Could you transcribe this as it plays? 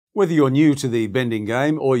Whether you're new to the bending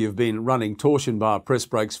game or you've been running torsion bar press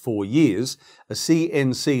brakes for years, a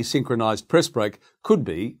CNC synchronized press brake could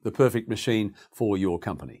be the perfect machine for your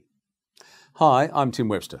company. Hi, I'm Tim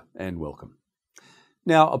Webster and welcome.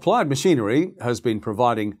 Now, Applied Machinery has been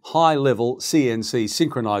providing high-level CNC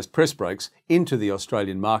synchronized press brakes into the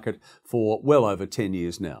Australian market for well over 10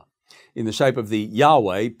 years now, in the shape of the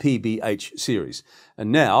Yahweh PBH series.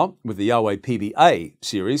 And now, with the Yahweh PBA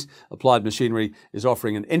series, Applied Machinery is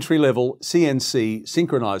offering an entry-level CNC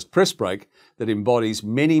synchronized press brake that embodies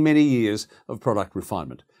many, many years of product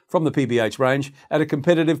refinement from the PBH range at a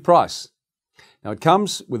competitive price. Now, it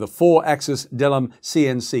comes with a 4-axis Delum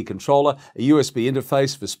CNC controller, a USB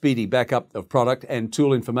interface for speedy backup of product and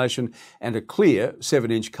tool information, and a clear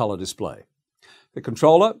 7-inch colour display. The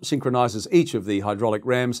controller synchronizes each of the hydraulic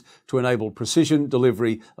rams to enable precision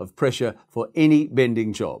delivery of pressure for any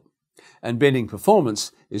bending job. And bending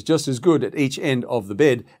performance is just as good at each end of the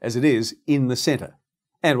bed as it is in the centre.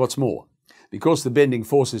 And what's more, because the bending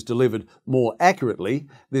force is delivered more accurately,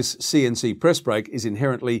 this CNC press brake is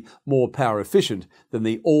inherently more power efficient than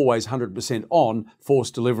the always 100% on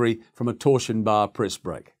force delivery from a torsion bar press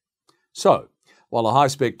brake. So, while a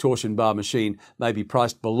high-spec torsion bar machine may be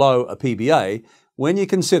priced below a PBA, when you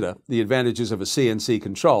consider the advantages of a CNC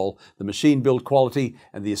control, the machine build quality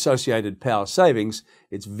and the associated power savings,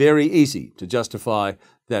 it's very easy to justify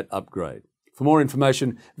that upgrade. For more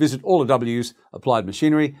information, visit all the W's,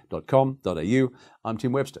 appliedmachinery.com.au. I'm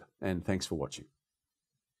Tim Webster, and thanks for watching.